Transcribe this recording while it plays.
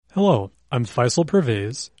Hello, I'm Faisal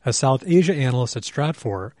Pervez, a South Asia analyst at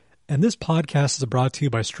Stratfor, and this podcast is brought to you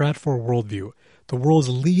by Stratfor Worldview, the world's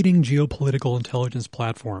leading geopolitical intelligence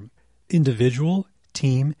platform. Individual,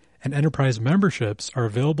 team, and enterprise memberships are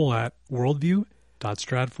available at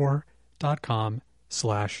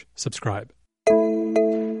worldview.stratfor.com/subscribe.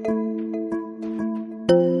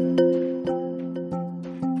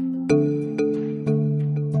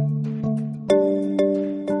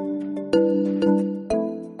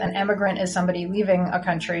 An immigrant is somebody leaving a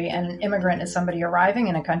country and an immigrant is somebody arriving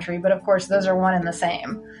in a country, but of course those are one and the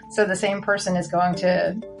same. So the same person is going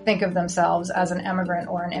to think of themselves as an emigrant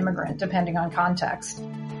or an immigrant, depending on context.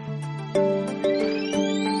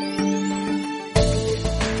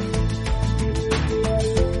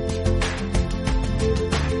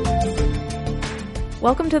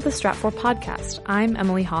 Welcome to the Stratfor podcast. I'm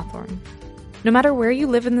Emily Hawthorne. No matter where you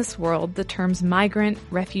live in this world, the terms migrant,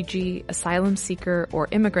 refugee, asylum seeker, or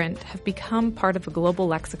immigrant have become part of a global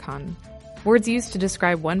lexicon, words used to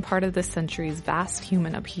describe one part of this century's vast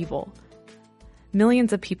human upheaval.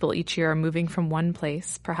 Millions of people each year are moving from one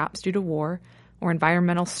place, perhaps due to war, or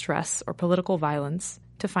environmental stress, or political violence,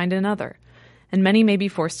 to find another, and many may be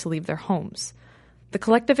forced to leave their homes. The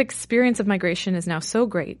collective experience of migration is now so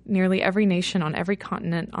great, nearly every nation on every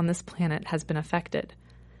continent on this planet has been affected.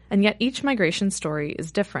 And yet each migration story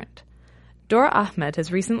is different. Dohra Ahmad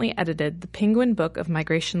has recently edited the Penguin Book of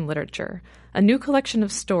Migration Literature, a new collection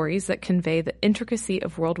of stories that convey the intricacy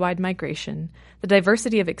of worldwide migration, the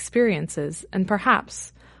diversity of experiences, and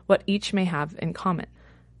perhaps what each may have in common.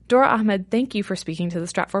 Dohra Ahmad, thank you for speaking to the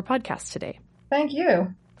Stratfor podcast today. Thank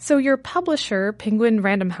you. So your publisher, Penguin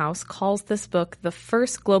Random House, calls this book the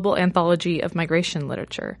first global anthology of migration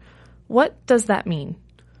literature. What does that mean?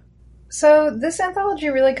 So this anthology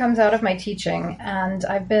really comes out of my teaching, and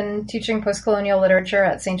I've been teaching post-colonial literature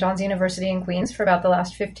at St. John's University in Queens for about the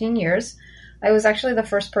last 15 years. I was actually the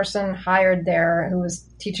first person hired there who was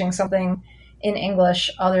teaching something in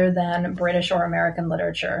English other than British or American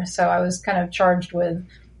literature. So I was kind of charged with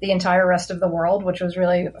the entire rest of the world, which was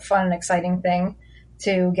really a fun and exciting thing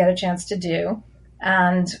to get a chance to do.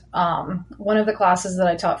 And one of the classes that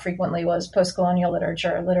I taught frequently was post-colonial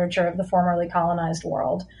literature, literature of the formerly colonized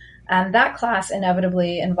world. And that class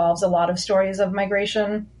inevitably involves a lot of stories of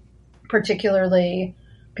migration, particularly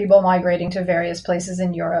people migrating to various places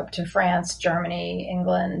in Europe, to France, Germany,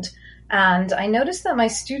 England. And I noticed that my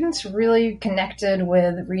students really connected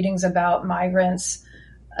with readings about migrants,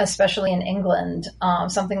 especially in England.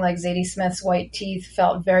 Something like Zadie Smith's White Teeth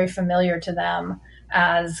felt very familiar to them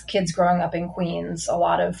as kids growing up in Queens, a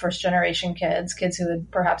lot of first-generation kids who had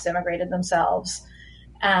perhaps immigrated themselves.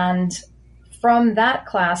 And from that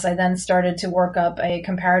class, I then started to work up a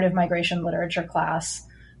comparative migration literature class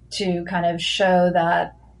to kind of show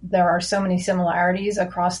that there are so many similarities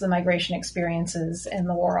across the migration experiences in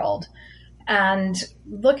the world. And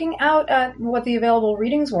looking out at what the available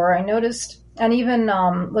readings were, I noticed, and even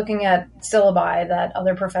looking at syllabi that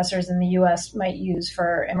other professors in the U.S. might use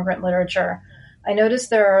for immigrant literature, I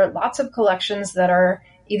noticed there are lots of collections that are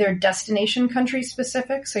either destination country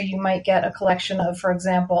specific, so you might get a collection of, for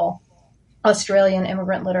example, Australian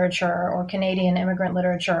immigrant literature or Canadian immigrant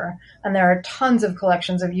literature, and there are tons of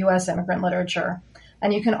collections of U.S. immigrant literature.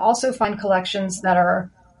 And you can also find collections that are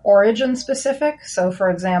origin specific. So, for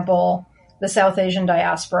example, the South Asian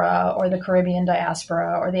diaspora or the Caribbean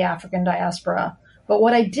diaspora or the African diaspora. But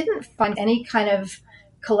what I didn't find any kind of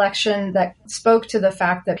collection that spoke to the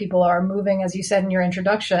fact that people are moving, as you said in your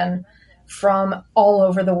introduction, from all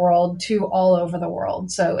over the world to all over the world.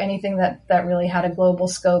 So anything that really had a global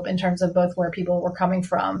scope in terms of both where people were coming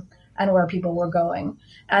from and where people were going.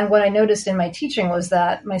 And what I noticed in my teaching was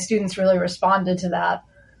that my students really responded to that,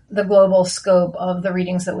 the global scope of the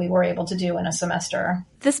readings that we were able to do in a semester.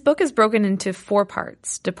 This book is broken into 4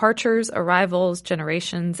 parts: departures, arrivals,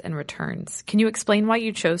 generations, and returns. Can you explain why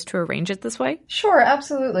you chose to arrange it this way? Sure,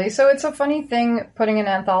 absolutely. So it's a funny thing putting an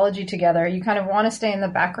anthology together. You kind of want to stay in the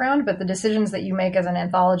background, but the decisions that you make as an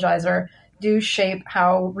anthologizer do shape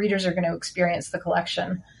how readers are going to experience the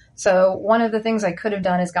collection. So one of the things I could have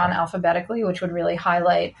done is gone alphabetically, which would really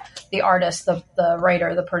highlight the artist, the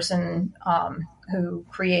writer, the person who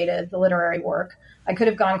created the literary work. I could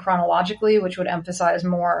have gone chronologically, which would emphasize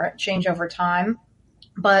more change over time.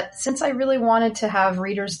 But since I really wanted to have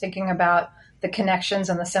readers thinking about the connections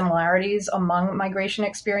and the similarities among migration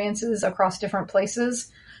experiences across different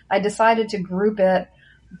places, I decided to group it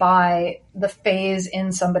by the phase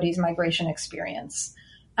in somebody's migration experience.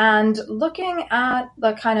 And looking at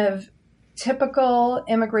the kind of typical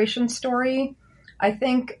immigration story, I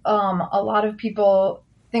think a lot of people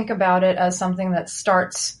think about it as something that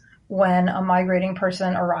starts when a migrating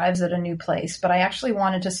person arrives at a new place. But I actually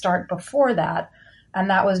wanted to start before that, and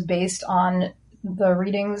that was based on the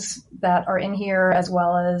readings that are in here, as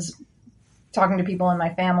well as talking to people in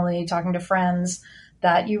my family, talking to friends,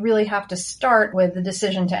 that you really have to start with the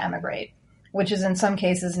decision to emigrate, which is in some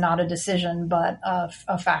cases not a decision, but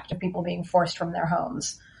a fact of people being forced from their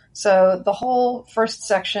homes. So the whole first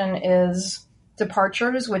section is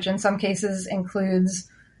departures, which in some cases includes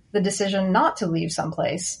the decision not to leave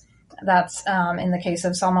someplace. That's in the case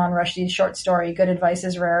of Salman Rushdie's short story, Good Advice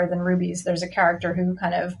is Rarer Than Rubies. There's a character who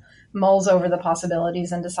kind of mulls over the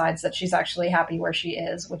possibilities and decides that she's actually happy where she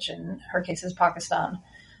is, which in her case is Pakistan.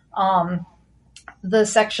 The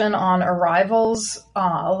section on arrivals,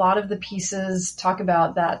 a lot of the pieces talk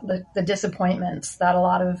about that the disappointments that a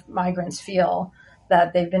lot of migrants feel,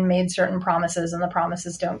 that they've been made certain promises and the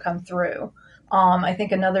promises don't come through. I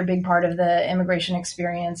think another big part of the immigration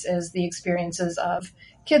experience is the experiences of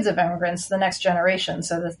kids of immigrants, the next generation.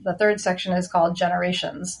 So the third section is called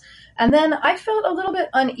Generations. And then I felt a little bit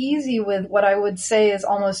uneasy with what I would say is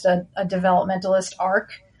almost a developmentalist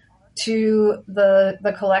arc to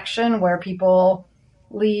the collection, where people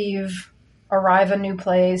leave, arrive a new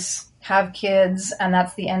place, have kids, and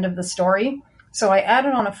that's the end of the story. So I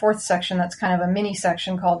added on a fourth section that's kind of a mini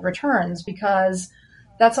section called Returns, because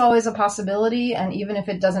that's always a possibility. And even if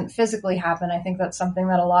it doesn't physically happen, I think that's something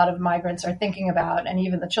that a lot of migrants are thinking about. And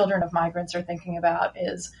even the children of migrants are thinking about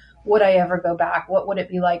is, would I ever go back? What would it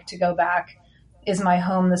be like to go back? Is my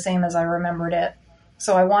home the same as I remembered it?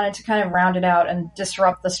 So I wanted to kind of round it out and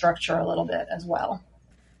disrupt the structure a little bit as well.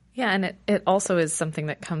 Yeah, and it also is something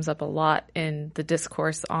that comes up a lot in the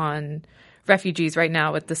discourse on refugees right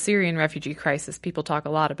now with the Syrian refugee crisis. People talk a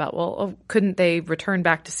lot about, well, couldn't they return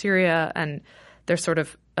back to Syria? And there's sort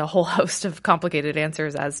of a whole host of complicated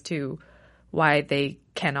answers as to why they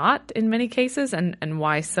cannot in many cases, and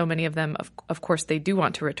why so many of them, of course, they do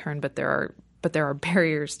want to return, but there are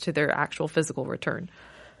barriers to their actual physical return.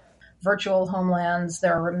 Virtual homelands,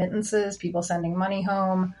 there are remittances, people sending money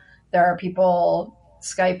home. There are people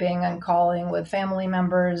Skyping and calling with family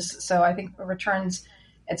members. So I think returns,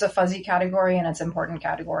 it's a fuzzy category and it's an important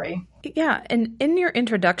category. Yeah. And in your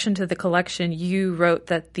introduction to the collection, you wrote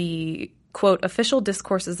that the, quote, official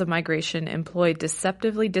discourses of migration employ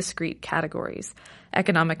deceptively discrete categories: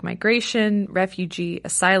 economic migration, refugee,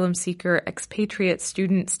 asylum seeker, expatriate,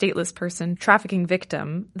 student, stateless person, trafficking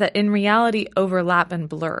victim, that in reality overlap and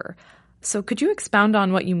blur. So could you expound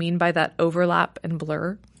on what you mean by that overlap and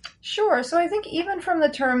blur? Sure. So I think even from the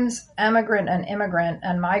terms emigrant and immigrant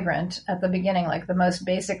and migrant at the beginning, like the most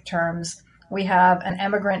basic terms, we have an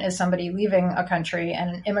emigrant is somebody leaving a country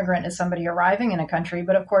and an immigrant is somebody arriving in a country.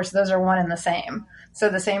 But of course, those are one and the same. So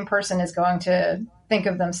the same person is going to think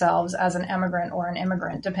of themselves as an emigrant or an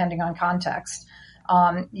immigrant, depending on context.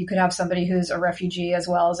 You could have somebody who's a refugee as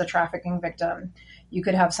well as a trafficking victim. You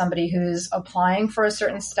could have somebody who's applying for a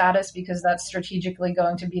certain status because that's strategically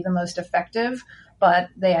going to be the most effective, but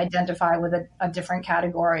they identify with a different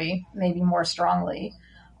category, maybe more strongly.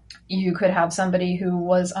 You could have somebody who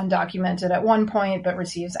was undocumented at one point but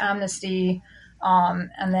receives amnesty.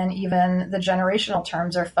 And then even the generational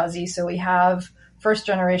terms are fuzzy. So we have first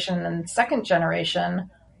generation and second generation,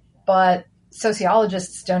 but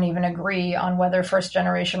sociologists don't even agree on whether first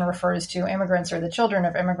generation refers to immigrants or the children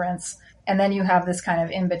of immigrants. And then you have this kind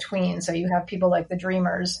of in between. So you have people like the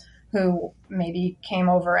Dreamers who maybe came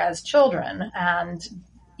over as children. And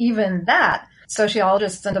even that,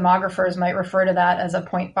 sociologists and demographers might refer to that as a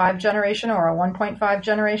 0.5 generation or a 1.5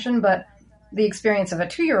 generation, but the experience of a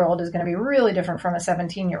 2-year-old is going to be really different from a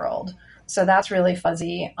 17-year-old. So that's really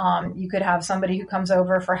fuzzy. You could have somebody who comes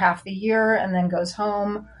over for half the year and then goes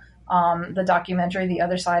home. The documentary, The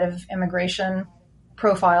Other Side of Immigration,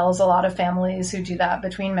 profiles a lot of families who do that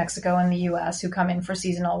between Mexico and the U.S. who come in for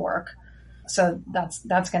seasonal work. So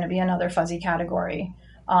that's going to be another fuzzy category.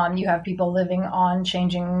 You have people living on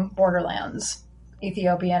changing borderlands,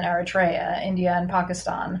 Ethiopia and Eritrea, India and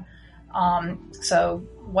Pakistan. So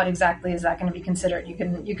what exactly is that going to be considered?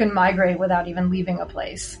 You can migrate without even leaving a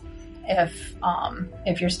place if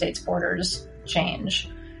your state's borders change.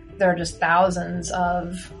 There are just thousands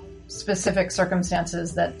of specific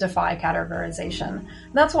circumstances that defy categorization.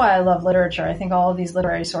 That's why I love literature. I think all of these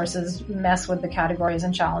literary sources mess with the categories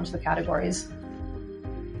and challenge the categories.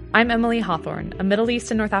 I'm Emily Hawthorne, a Middle East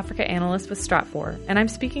and North Africa analyst with Stratfor, and I'm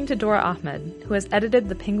speaking to Dohra Ahmad, who has edited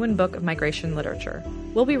the Penguin Book of Migration Literature.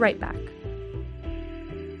 We'll be right back.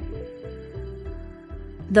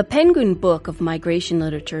 The Penguin Book of Migration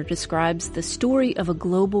Literature describes the story of a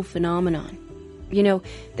global phenomenon. You know,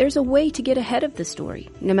 there's a way to get ahead of the story,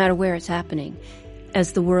 no matter where it's happening.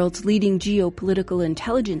 As the world's leading geopolitical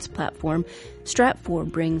intelligence platform, Stratfor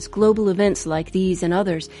brings global events like these and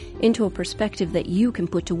others into a perspective that you can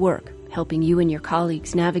put to work, helping you and your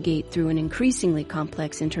colleagues navigate through an increasingly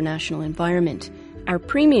complex international environment. Our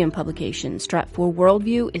premium publication, Stratfor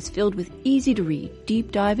Worldview, is filled with easy-to-read,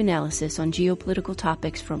 deep-dive analysis on geopolitical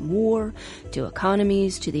topics from war to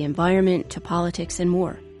economies to the environment to politics and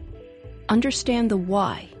more. Understand the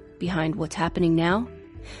why behind what's happening now,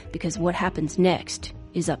 because what happens next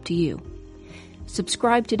is up to you.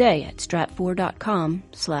 Subscribe today at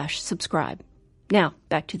stratfor.com/subscribe. Now,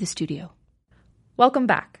 back to the studio. Welcome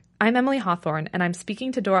back. I'm Emily Hawthorne, and I'm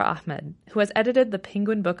speaking to Dohra Ahmad, who has edited the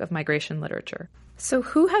Penguin Book of Migration Literature. So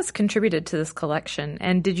who has contributed to this collection,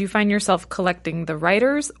 and did you find yourself collecting the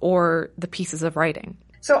writers or the pieces of writing?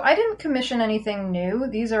 So I didn't commission anything new.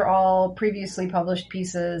 These are all previously published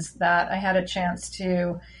pieces that I had a chance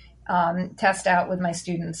to test out with my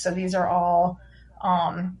students. So these are all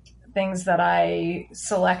things that I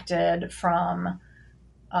selected from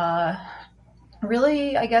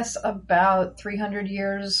really, I guess, about 300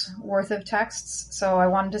 years worth of texts. So I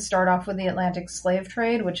wanted to start off with the Atlantic slave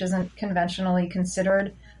trade, which isn't conventionally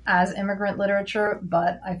considered as immigrant literature,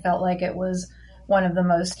 but I felt like it was one of the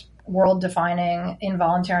most world-defining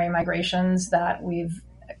involuntary migrations that we've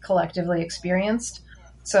collectively experienced.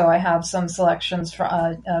 So I have some selections for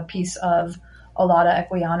a piece of Olaudah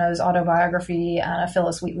Equiano's autobiography and a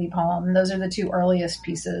Phyllis Wheatley poem. Those are the two earliest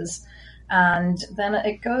pieces. And then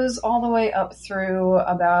it goes all the way up through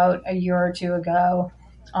about a year or two ago.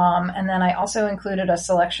 And then I also included a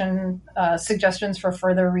selection, suggestions for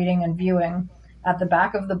further reading and viewing at the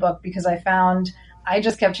back of the book, because I found I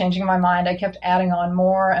just kept changing my mind. I kept adding on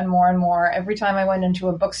more and more and more. Every time I went into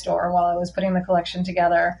a bookstore while I was putting the collection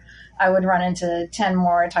together, I would run into 10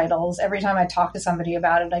 more titles. Every time I talked to somebody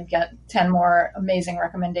about it, I'd get 10 more amazing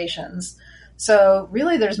recommendations. So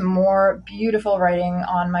really, there's more beautiful writing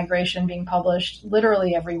on migration being published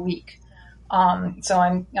literally every week. So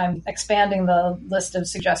I'm expanding the list of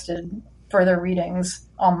suggested further readings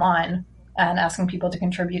online and asking people to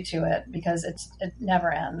contribute to it, because it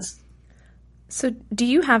never ends. So do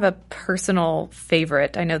you have a personal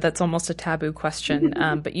favorite? I know that's almost a taboo question,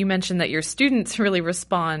 but you mentioned that your students really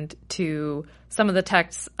respond to some of the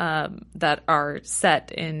texts that are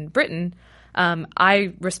set in Britain.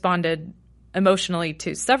 I responded emotionally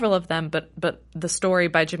to several of them, but the story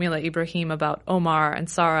by Jamila Ibrahim about Omar and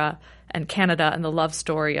Sarah and Canada and the love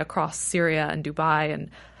story across Syria and Dubai and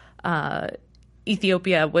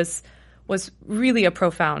Ethiopia was really a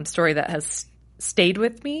profound story that has stayed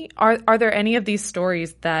with me. Are there any of these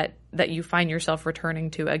stories that you find yourself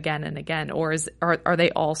returning to again and again, or are they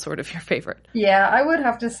all sort of your favorite? Yeah, I would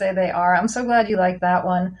have to say they are. I'm so glad you like that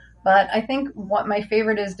one. But I think what my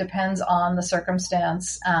favorite is depends on the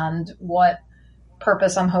circumstance and what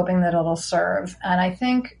purpose I'm hoping that it'll serve. And I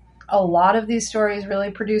think a lot of these stories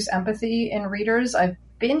really produce empathy in readers. I've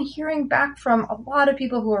been hearing back from a lot of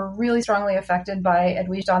people who are really strongly affected by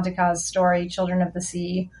Edwige Dantica's story, Children of the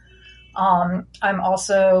Sea. I'm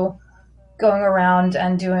also going around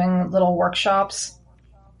and doing little workshops.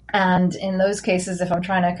 And in those cases, if I'm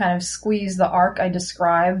trying to kind of squeeze the arc I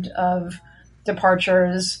described of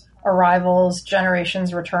departures, arrivals,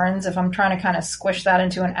 generations, returns, if I'm trying to kind of squish that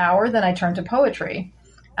into an hour, then I turn to poetry.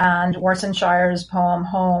 And Warsan Shire's poem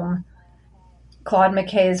Home, Claude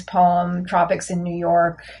McKay's poem Tropics in New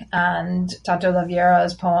York, and Tato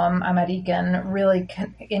Laviera's poem American really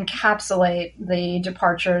encapsulate the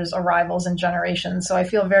departures, arrivals, and generations. So I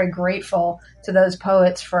feel very grateful to those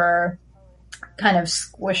poets for kind of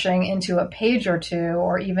squishing into a page or two,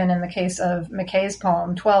 or even in the case of McKay's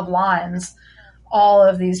poem, 12 lines, all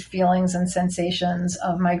of these feelings and sensations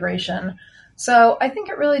of migration. So I think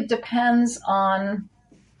it really depends on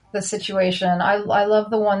the situation. I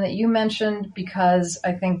love the one that you mentioned because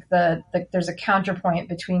I think that there's a counterpoint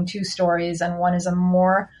between two stories, and one is a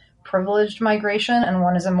more privileged migration and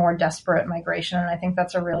one is a more desperate migration. And I think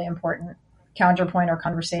that's a really important counterpoint or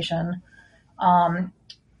conversation.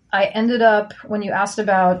 I ended up, when you asked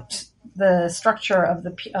about the structure of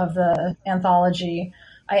the anthology,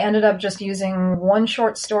 I ended up just using one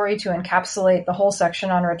short story to encapsulate the whole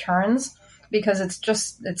section on returns, because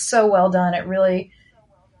it's so well done. It really,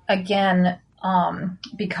 again,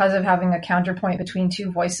 because of having a counterpoint between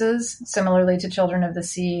two voices, similarly to Children of the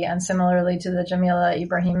Sea and similarly to the Jamila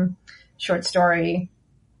Ibrahim short story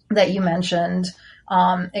that you mentioned,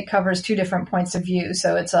 it covers two different points of view.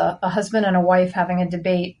 So it's a husband and a wife having a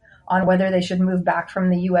debate on whether they should move back from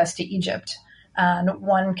the U.S. to Egypt. And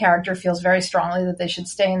one character feels very strongly that they should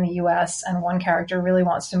stay in the U.S., and one character really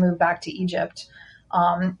wants to move back to Egypt.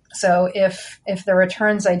 So if the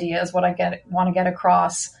returns idea is what I want to get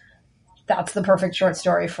across, that's the perfect short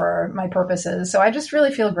story for my purposes. So I just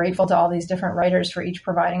really feel grateful to all these different writers for each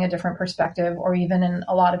providing a different perspective, or even in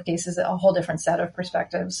a lot of cases, a whole different set of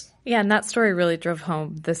perspectives. Yeah, and that story really drove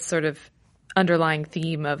home this sort of underlying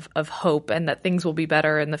theme of hope and that things will be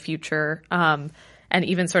better in the future. And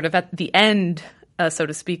even sort of at the end, so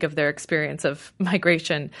to speak, of their experience of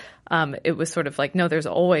migration, it was sort of like, no,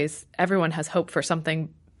 everyone has hope for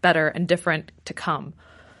something better and different to come.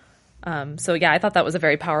 So yeah, I thought that was a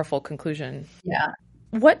very powerful conclusion. Yeah.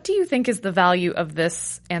 What do you think is the value of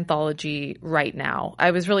this anthology right now?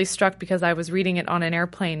 I was really struck because I was reading it on an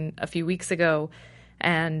airplane a few weeks ago,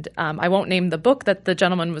 and I won't name the book that the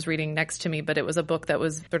gentleman was reading next to me, but it was a book that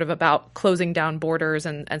was sort of about closing down borders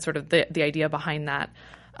and sort of the idea behind that.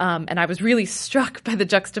 And I was really struck by the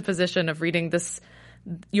juxtaposition of reading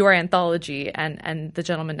your anthology and the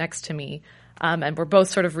gentleman next to me. And we're both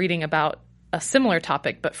sort of reading about a similar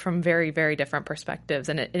topic, but from very, very different perspectives.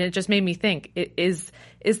 And it just made me think, is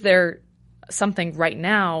there something right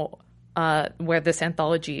now where this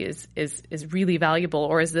anthology is really valuable,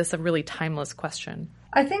 or is this a really timeless question?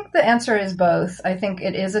 I think the answer is both. I think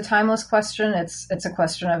it is a timeless question. It's a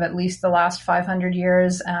question of at least the last 500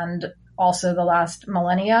 years and also the last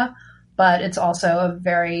millennia, but it's also a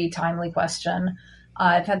very timely question.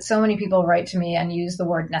 I've had so many people write to me and use the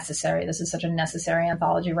word necessary. This is such a necessary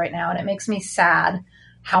anthology right now, and it makes me sad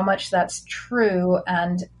how much that's true.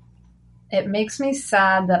 And it makes me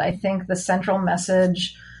sad that I think the central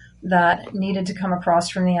message that needed to come across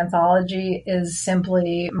from the anthology is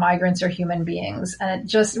simply migrants are human beings. And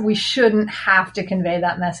we shouldn't have to convey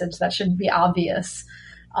that message. That should be obvious.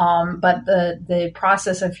 But the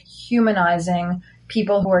process of humanizing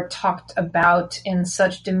people who are talked about in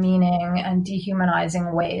such demeaning and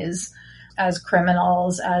dehumanizing ways as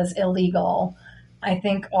criminals, as illegal. I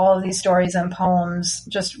think all of these stories and poems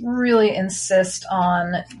just really insist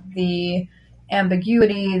on the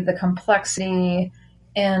ambiguity, the complexity,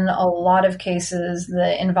 in a lot of cases,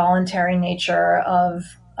 the involuntary nature of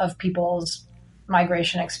people's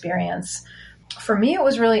migration experience. For me, it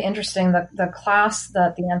was really interesting that the class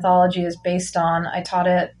that the anthology is based on, I taught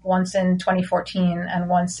it once in 2014 and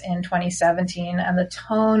once in 2017, and the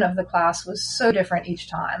tone of the class was so different each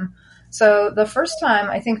time. So the first time,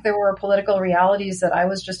 I think there were political realities that I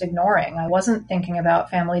was just ignoring. I wasn't thinking about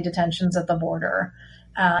family detentions at the border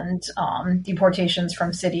and deportations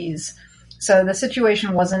from cities. So the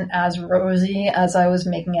situation wasn't as rosy as I was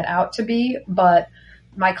making it out to be, but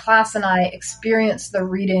my class and I experienced the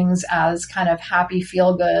readings as kind of happy,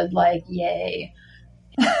 feel good, like, yay.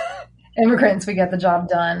 Immigrants, we get the job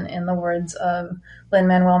done, in the words of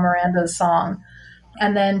Lin-Manuel Miranda's song.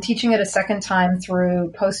 And then teaching it a second time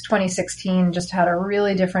through post-2016 just had a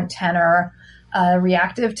really different tenor, a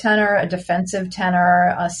reactive tenor, a defensive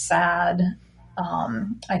tenor, a sad.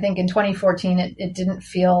 I think in 2014, it didn't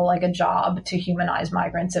feel like a job to humanize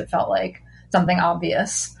migrants. It felt like something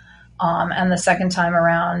obvious. And the second time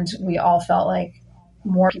around, we all felt like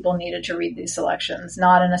more people needed to read these selections,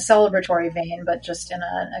 not in a celebratory vein, but just in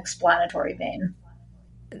an explanatory vein.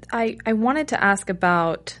 I wanted to ask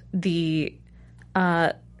about the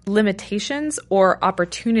limitations or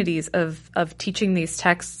opportunities of teaching these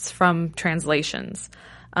texts from translations.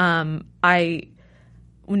 I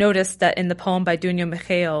noticed that in the poem by Dunya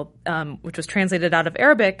Mikhail, which was translated out of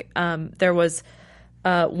Arabic, there was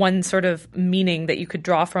one sort of meaning that you could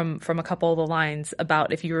draw from a couple of the lines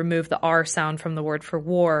about if you remove the R sound from the word for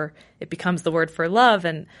war, it becomes the word for love.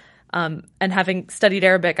 And having studied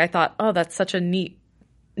Arabic, I thought, oh, that's such a neat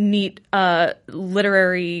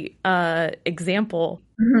literary example.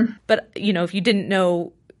 Mm-hmm. But, if you didn't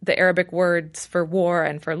know the Arabic words for war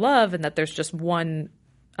and for love, and that there's just one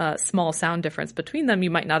small sound difference between them, you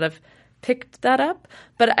might not have picked that up.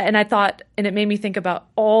 And I thought, and it made me think about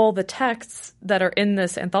all the texts that are in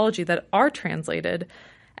this anthology that are translated.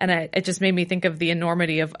 And it just made me think of the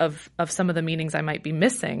enormity of some of the meanings I might be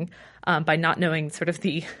missing by not knowing sort of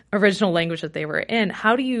the original language that they were in.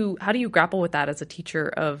 How do you grapple with that as a teacher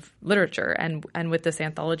of literature and with this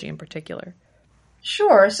anthology in particular?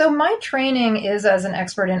 Sure. So my training is as an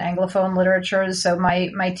expert in Anglophone literatures. So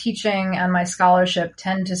my teaching and my scholarship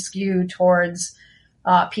tend to skew towards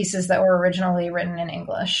pieces that were originally written in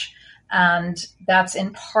English. And that's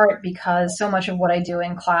in part because so much of what I do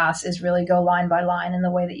in class is really go line by line in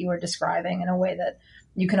the way that you were describing, in a way that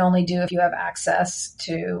you can only do if you have access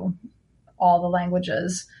to all the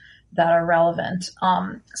languages that are relevant.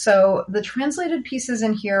 So the translated pieces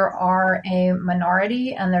in here are a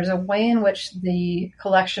minority, and there's a way in which the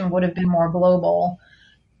collection would have been more global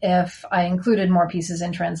if I included more pieces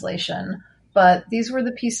in translation. But these were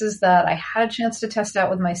the pieces that I had a chance to test out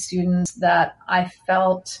with my students that I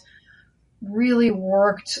felt really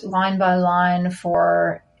worked line by line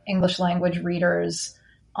for English language readers.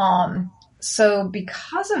 So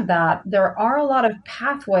because of that, there are a lot of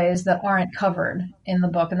pathways that aren't covered in the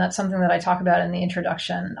book. And that's something that I talk about in the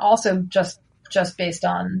introduction, also just based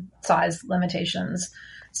on size limitations.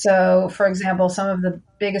 So, for example, some of the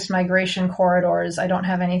biggest migration corridors, I don't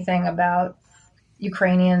have anything about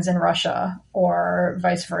Ukrainians in Russia or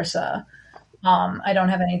vice versa. I don't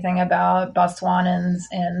have anything about Botswanans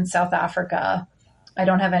in South Africa. I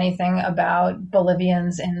don't have anything about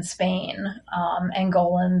Bolivians in Spain,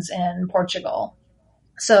 Angolans in Portugal.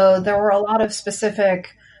 So there were a lot of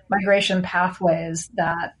specific migration pathways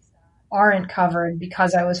that aren't covered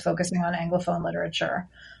because I was focusing on Anglophone literature.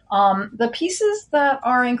 The pieces that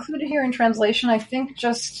are included here in translation, I think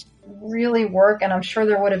just really work, and I'm sure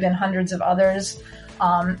there would have been hundreds of others.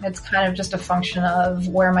 It's kind of just a function of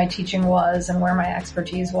where my teaching was and where my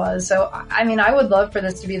expertise was. So, I mean, I would love for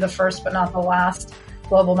this to be the first but not the last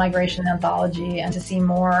global migration anthology, and to see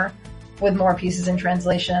more with more pieces in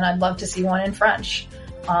translation. I'd love to see one in French.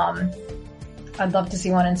 I'd love to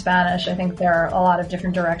see one in Spanish. I think there are a lot of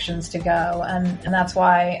different directions to go, and that's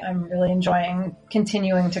why I'm really enjoying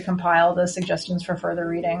continuing to compile the suggestions for further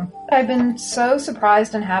reading. I've been so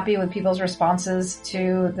surprised and happy with people's responses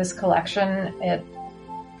to this collection. It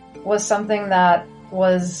was something that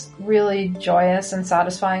was really joyous and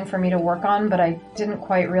satisfying for me to work on, but I didn't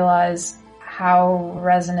quite realize how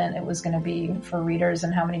resonant it was going to be for readers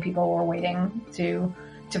and how many people were waiting to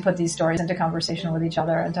put these stories into conversation with each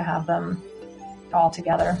other and to have them all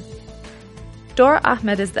together. Dohra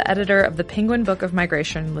Ahmad is the editor of the Penguin Book of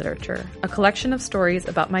Migration Literature, a collection of stories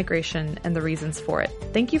about migration and the reasons for it.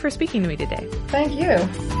 Thank you for speaking to me today. Thank you.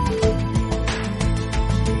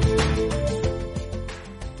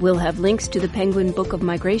 We'll have links to the Penguin Book of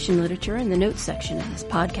Migration Literature in the notes section of this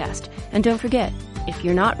podcast. And don't forget, if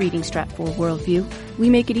you're not reading Stratfor Worldview, we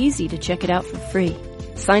make it easy to check it out for free.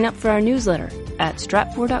 Sign up for our newsletter at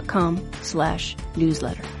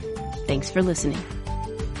stratfor.com/newsletter. Thanks for listening.